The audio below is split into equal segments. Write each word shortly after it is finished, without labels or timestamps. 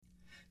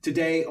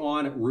Today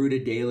on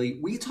Rooted Daily,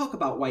 we talk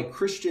about why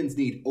Christians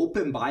need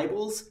open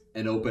Bibles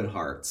and open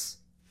hearts.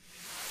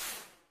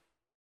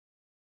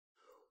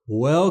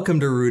 Welcome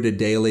to Rooted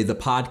Daily, the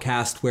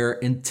podcast where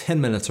in 10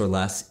 minutes or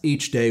less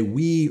each day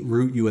we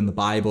root you in the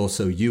Bible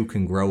so you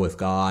can grow with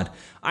God.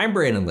 I'm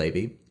Brandon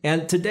Levy,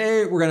 and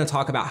today we're going to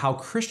talk about how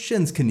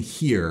Christians can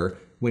hear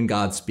when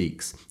God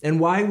speaks and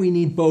why we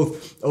need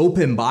both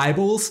open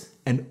Bibles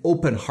and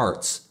open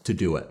hearts to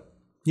do it.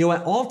 You know,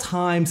 at all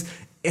times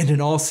and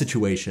in all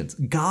situations,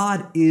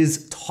 God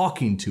is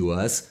talking to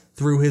us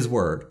through His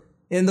Word.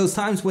 In those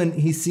times when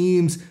He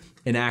seems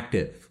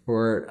inactive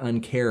or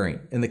uncaring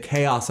in the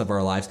chaos of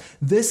our lives,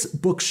 this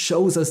book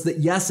shows us that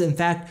yes, in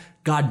fact,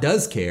 God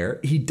does care,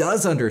 He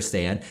does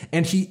understand,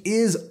 and He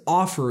is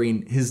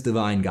offering His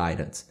divine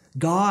guidance.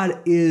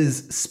 God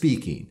is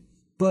speaking,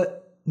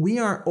 but we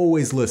aren't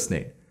always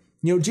listening.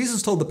 You know,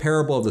 Jesus told the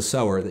parable of the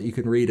sower that you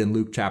can read in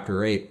Luke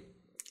chapter 8,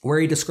 where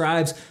He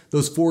describes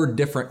those 4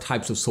 different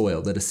types of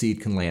soil that a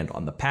seed can land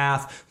on: the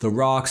path, the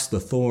rocks, the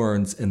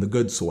thorns, and the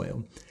good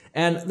soil.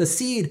 And the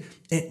seed,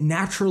 it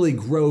naturally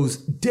grows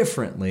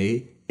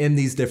differently in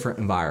these different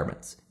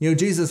environments. You know,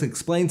 Jesus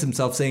explains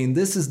Himself saying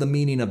this is the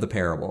meaning of the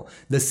parable.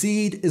 The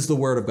seed is the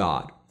word of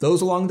God. Those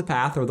along the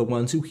path are the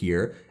ones who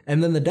hear,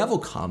 and then the devil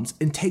comes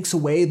and takes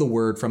away the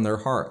word from their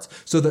hearts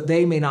so that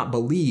they may not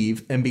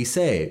believe and be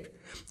saved.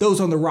 Those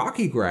on the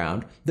rocky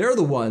ground, they're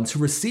the ones who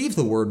receive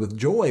the word with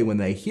joy when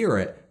they hear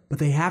it, but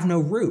they have no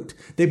root.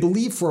 They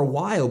believe for a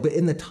while, but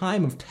in the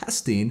time of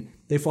testing,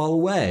 they fall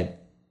away.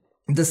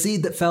 The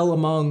seed that fell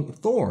among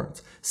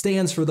thorns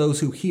stands for those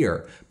who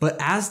hear, but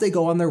as they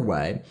go on their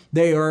way,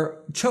 they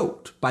are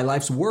choked by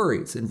life's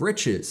worries and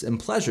riches and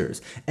pleasures,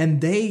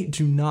 and they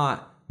do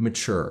not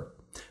mature.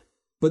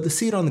 But the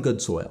seed on the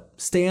good soil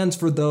stands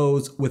for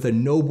those with a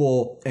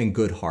noble and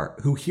good heart,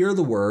 who hear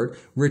the word,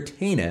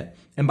 retain it,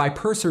 and by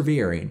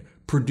persevering,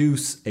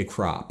 produce a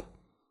crop.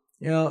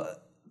 You know,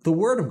 the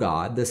word of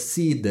God, the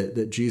seed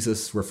that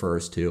Jesus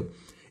refers to,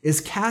 is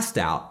cast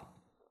out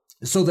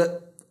so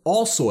that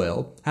all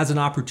soil has an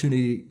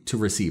opportunity to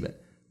receive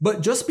it.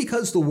 But just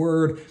because the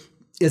word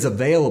is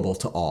available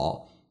to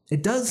all,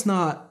 it does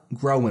not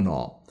grow in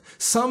all.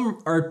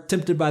 Some are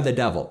tempted by the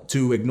devil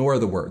to ignore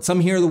the word. Some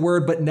hear the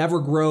word but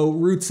never grow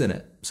roots in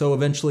it, so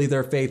eventually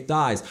their faith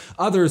dies.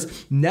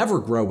 Others never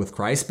grow with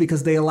Christ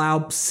because they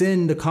allow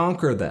sin to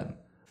conquer them.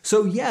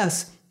 So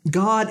yes,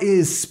 God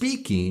is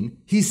speaking.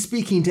 He's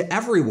speaking to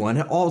everyone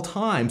at all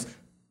times,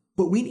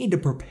 but we need to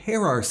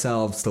prepare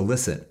ourselves to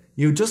listen.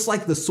 You know, just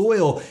like the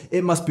soil,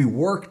 it must be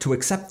worked to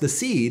accept the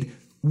seed.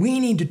 We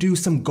need to do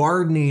some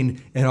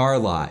gardening in our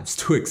lives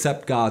to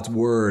accept God's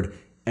word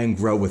and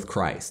grow with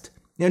Christ.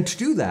 And to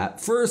do that,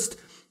 first,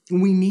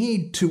 we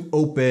need to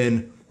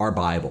open our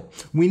Bible.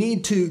 We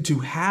need to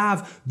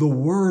have the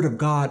word of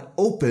God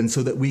open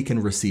so that we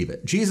can receive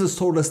it. Jesus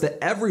told us that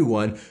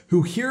everyone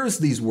who hears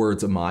these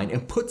words of mine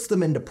and puts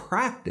them into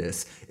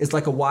practice is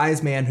like a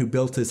wise man who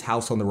built his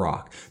house on the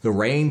rock. The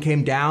rain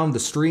came down, the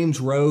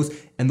streams rose,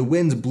 and the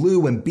winds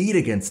blew and beat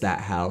against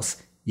that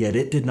house, yet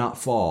it did not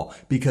fall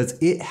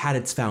because it had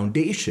its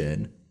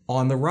foundation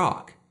on the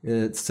rock.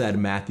 It's said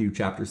in Matthew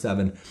chapter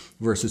 7,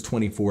 verses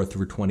 24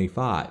 through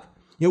 25.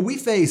 You know, we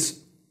face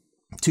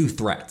 2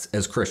 threats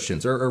as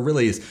Christians, or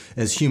really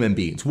as human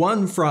beings.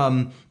 One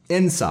from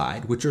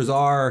inside, which is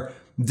our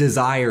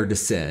desire to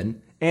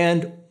sin,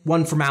 and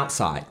one from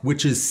outside,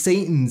 which is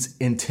Satan's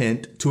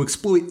intent to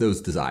exploit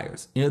those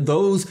desires. You know,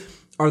 those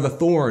are the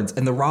thorns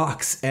and the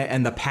rocks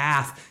and the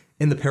path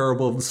in the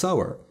parable of the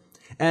sower.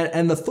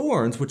 And the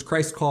thorns, which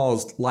Christ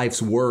calls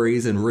life's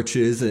worries and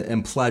riches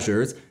and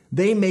pleasures,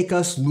 they make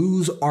us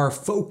lose our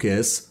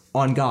focus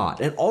on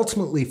God and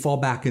ultimately fall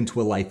back into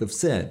a life of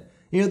sin.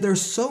 You know,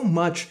 there's so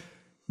much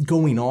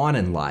going on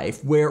in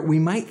life where we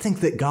might think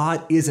that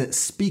God isn't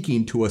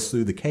speaking to us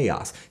through the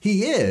chaos.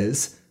 He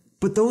is,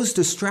 but those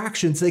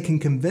distractions, they can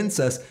convince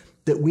us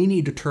that we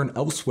need to turn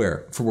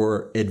elsewhere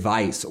for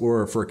advice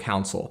or for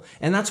counsel.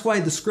 And that's why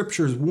the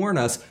scriptures warn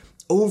us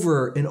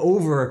over and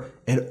over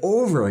and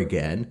over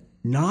again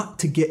not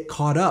to get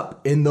caught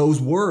up in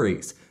those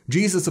worries.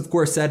 Jesus, of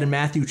course, said in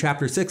Matthew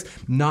chapter 6,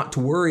 not to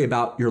worry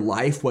about your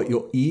life, what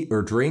you'll eat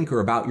or drink,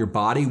 or about your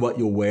body, what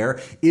you'll wear.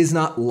 Is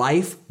not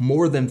life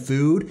more than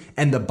food,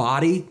 and the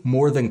body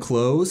more than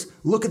clothes?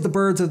 Look at the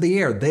birds of the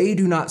air. They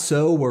do not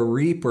sow or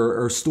reap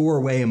or store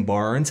away in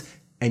barns,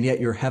 and yet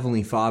your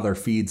heavenly Father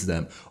feeds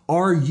them.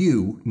 Are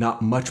you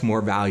not much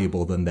more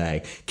valuable than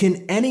they?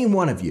 Can any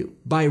one of you,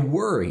 by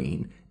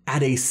worrying,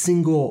 add a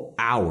single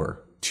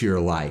hour to your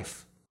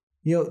life?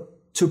 You know,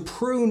 to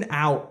prune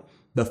out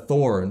the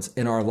thorns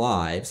in our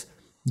lives,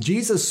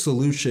 Jesus'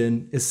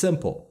 solution is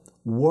simple.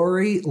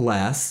 Worry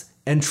less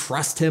and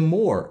trust Him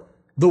more.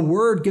 The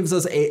Word gives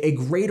us a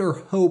greater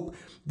hope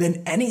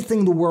than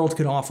anything the world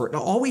can offer.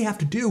 Now, all we have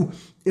to do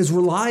is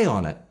rely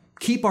on it.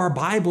 Keep our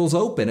Bibles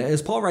open.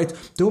 As Paul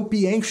writes, don't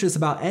be anxious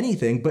about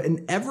anything, but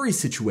in every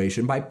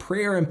situation, by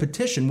prayer and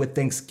petition with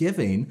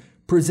thanksgiving,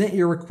 present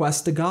your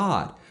request to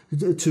God.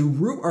 To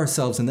root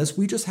ourselves in this,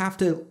 we just have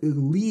to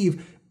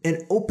leave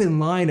an open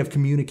line of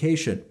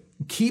communication.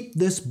 keep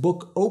this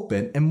book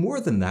open, and more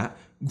than that,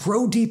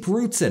 grow deep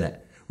roots in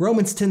it.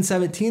 Romans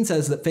 10:17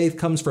 says that faith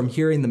comes from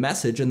hearing the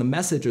message, and the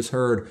message is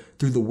heard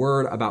through the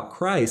word about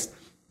Christ.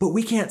 But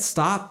we can't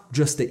stop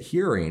just at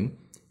hearing.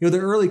 The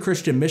early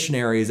Christian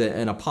missionaries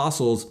and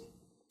apostles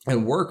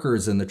and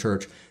workers in the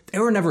church, they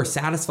were never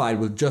satisfied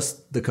with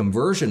just the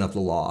conversion of the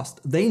lost.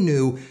 They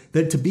knew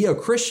that to be a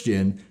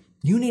Christian,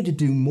 you need to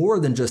do more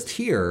than just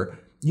hear.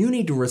 You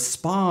need to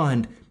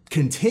respond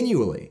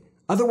continually.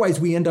 Otherwise,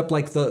 we end up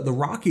like the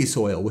rocky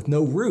soil with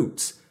no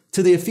roots.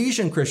 To the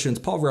Ephesian Christians,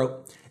 Paul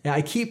wrote,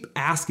 I keep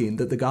asking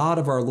that the God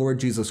of our Lord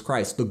Jesus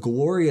Christ, the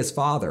glorious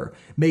Father,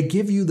 may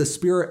give you the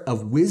spirit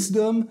of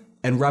wisdom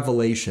and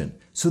revelation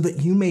so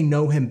that you may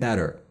know him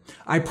better.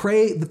 I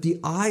pray that the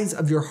eyes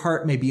of your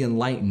heart may be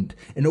enlightened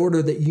in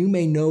order that you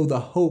may know the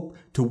hope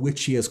to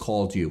which he has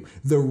called you,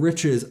 the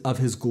riches of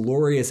his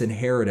glorious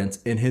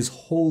inheritance in his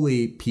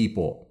holy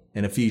people.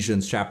 In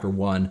Ephesians chapter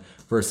 1,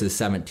 verses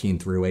 17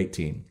 through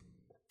 18.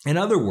 In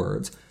other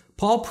words,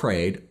 Paul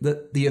prayed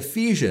that the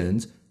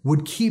Ephesians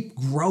would keep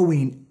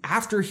growing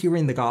after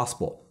hearing the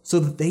gospel so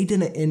that they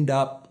didn't end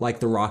up like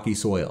the rocky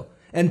soil.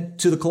 And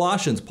to the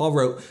Colossians, Paul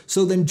wrote,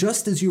 so then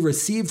just as you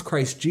received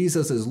Christ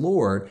Jesus as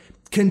Lord,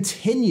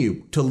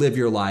 continue to live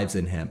your lives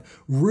in him,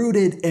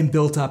 rooted and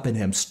built up in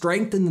him,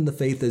 strengthened in the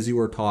faith as you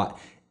were taught,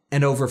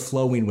 and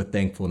overflowing with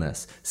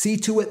thankfulness. See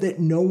to it that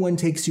no one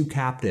takes you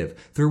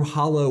captive through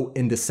hollow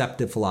and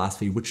deceptive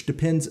philosophy, which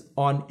depends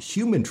on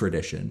human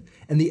tradition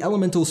and the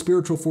elemental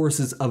spiritual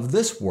forces of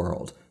this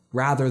world,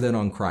 rather than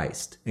on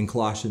Christ, in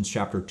Colossians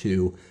chapter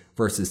 2,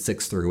 verses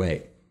 6 through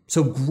 8.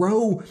 So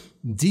grow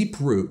deep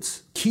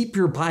roots, keep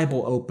your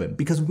Bible open,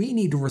 because we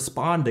need to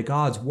respond to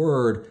God's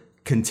word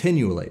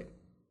continually.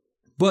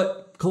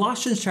 But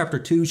Colossians chapter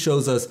 2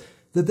 shows us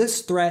that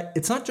this threat,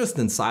 it's not just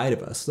inside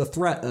of us, the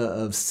threat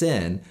of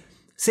sin.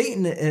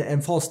 Satan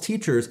and false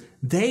teachers,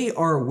 they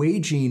are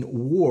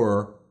waging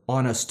war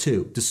on us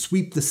too, to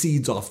sweep the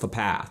seeds off the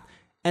path.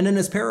 And in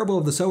his parable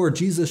of the sower,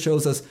 Jesus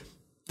shows us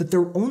that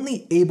they're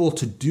only able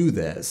to do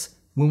this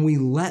when we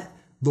let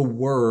the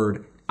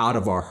word out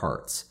of our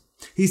hearts.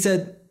 He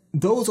said,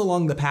 those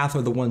along the path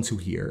are the ones who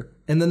hear,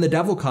 and then the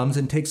devil comes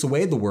and takes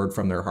away the word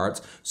from their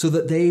hearts so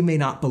that they may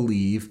not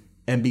believe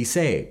and be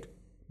saved.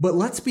 But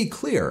let's be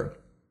clear,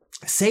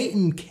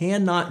 Satan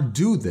cannot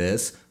do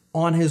this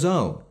on his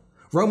own.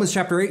 Romans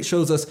chapter 8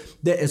 shows us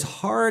that as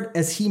hard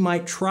as he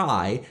might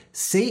try,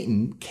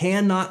 Satan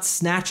cannot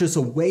snatch us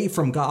away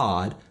from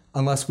God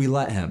unless we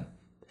let him.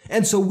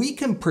 And so we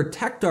can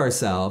protect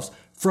ourselves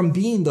from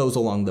being those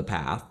along the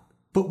path,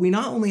 but we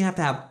not only have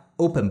to have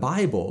open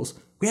Bibles,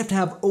 we have to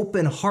have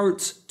open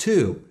hearts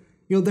too.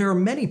 There are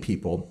many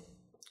people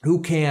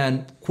who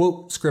can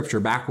quote scripture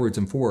backwards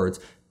and forwards,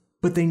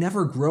 but they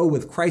never grow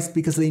with Christ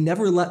because they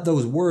never let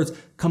those words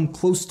come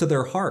close to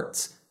their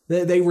hearts.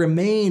 They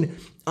remain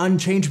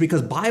unchanged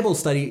because Bible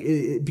study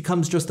it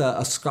becomes just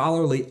a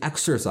scholarly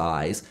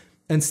exercise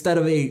instead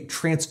of a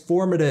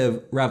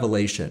transformative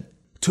revelation.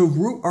 To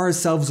root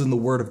ourselves in the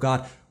Word of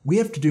God, we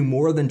have to do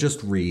more than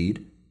just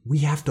read. We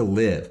have to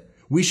live.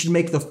 We should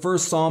make the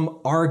first Psalm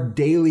our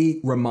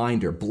daily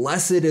reminder.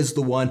 Blessed is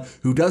the one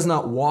who does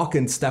not walk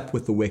in step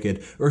with the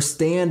wicked, or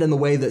stand in the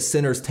way that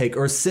sinners take,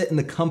 or sit in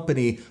the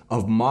company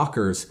of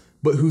mockers,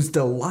 but whose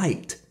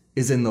delight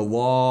is in the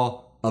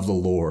law of the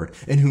Lord,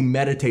 and who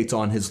meditates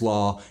on his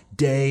law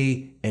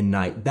day and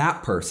night.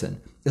 That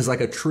person is like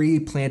a tree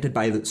planted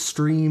by the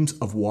streams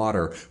of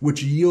water,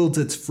 which yields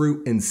its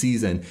fruit in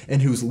season,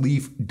 and whose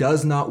leaf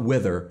does not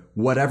wither.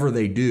 Whatever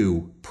they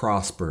do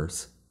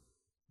prospers.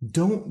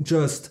 Don't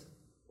just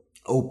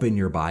open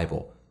your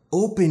Bible.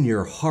 Open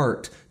your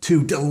heart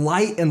to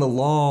delight in the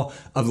law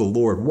of the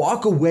Lord.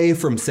 Walk away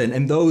from sin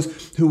and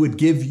those who would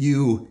give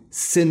you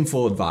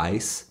sinful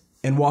advice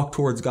and walk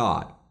towards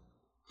God.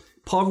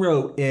 Paul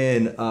wrote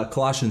in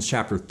Colossians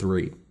chapter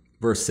 3,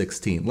 verse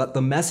 16, let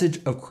the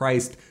message of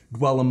Christ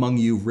dwell among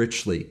you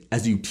richly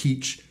as you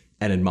teach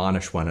and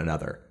admonish one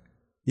another.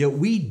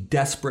 We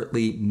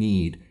desperately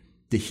need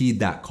to heed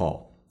that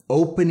call.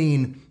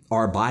 Opening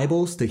our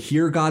Bibles to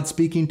hear God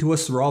speaking to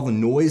us through all the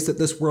noise that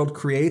this world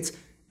creates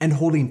and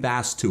holding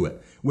fast to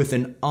it with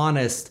an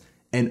honest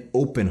and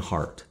open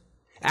heart.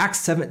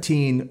 Acts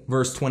 17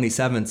 verse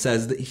 27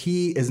 says that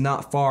he is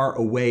not far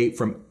away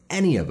from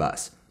any of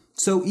us.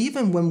 So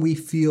even when we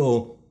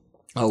feel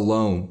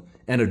alone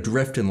and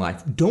adrift in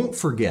life, don't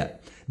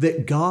forget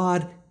that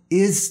God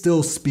is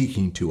still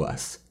speaking to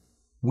us.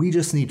 We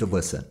just need to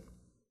listen.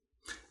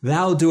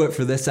 That'll do it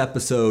for this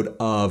episode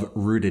of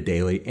Rooted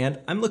Daily, and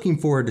I'm looking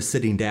forward to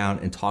sitting down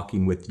and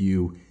talking with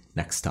you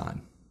next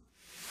time.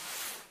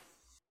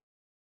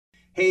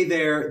 Hey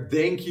there,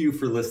 thank you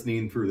for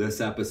listening through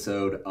this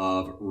episode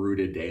of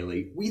Rooted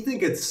Daily. We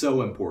think it's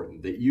so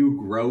important that you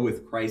grow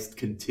with Christ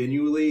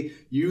continually,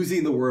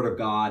 using the Word of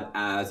God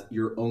as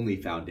your only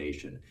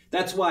foundation.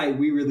 That's why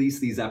we release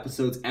these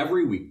episodes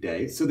every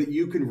weekday so that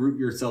you can root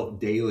yourself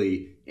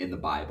daily in the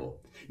Bible.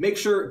 Make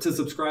sure to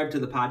subscribe to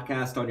the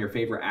podcast on your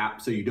favorite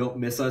app so you don't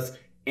miss us.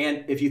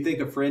 And if you think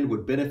a friend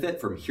would benefit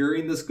from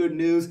hearing this good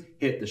news,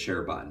 hit the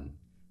share button.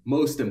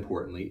 Most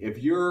importantly, if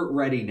you're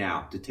ready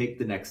now to take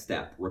the next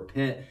step,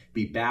 repent,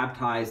 be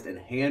baptized, and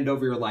hand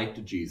over your life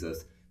to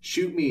Jesus,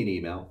 shoot me an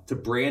email to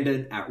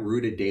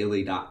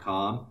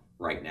brandon@rooteddaily.com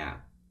right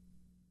now.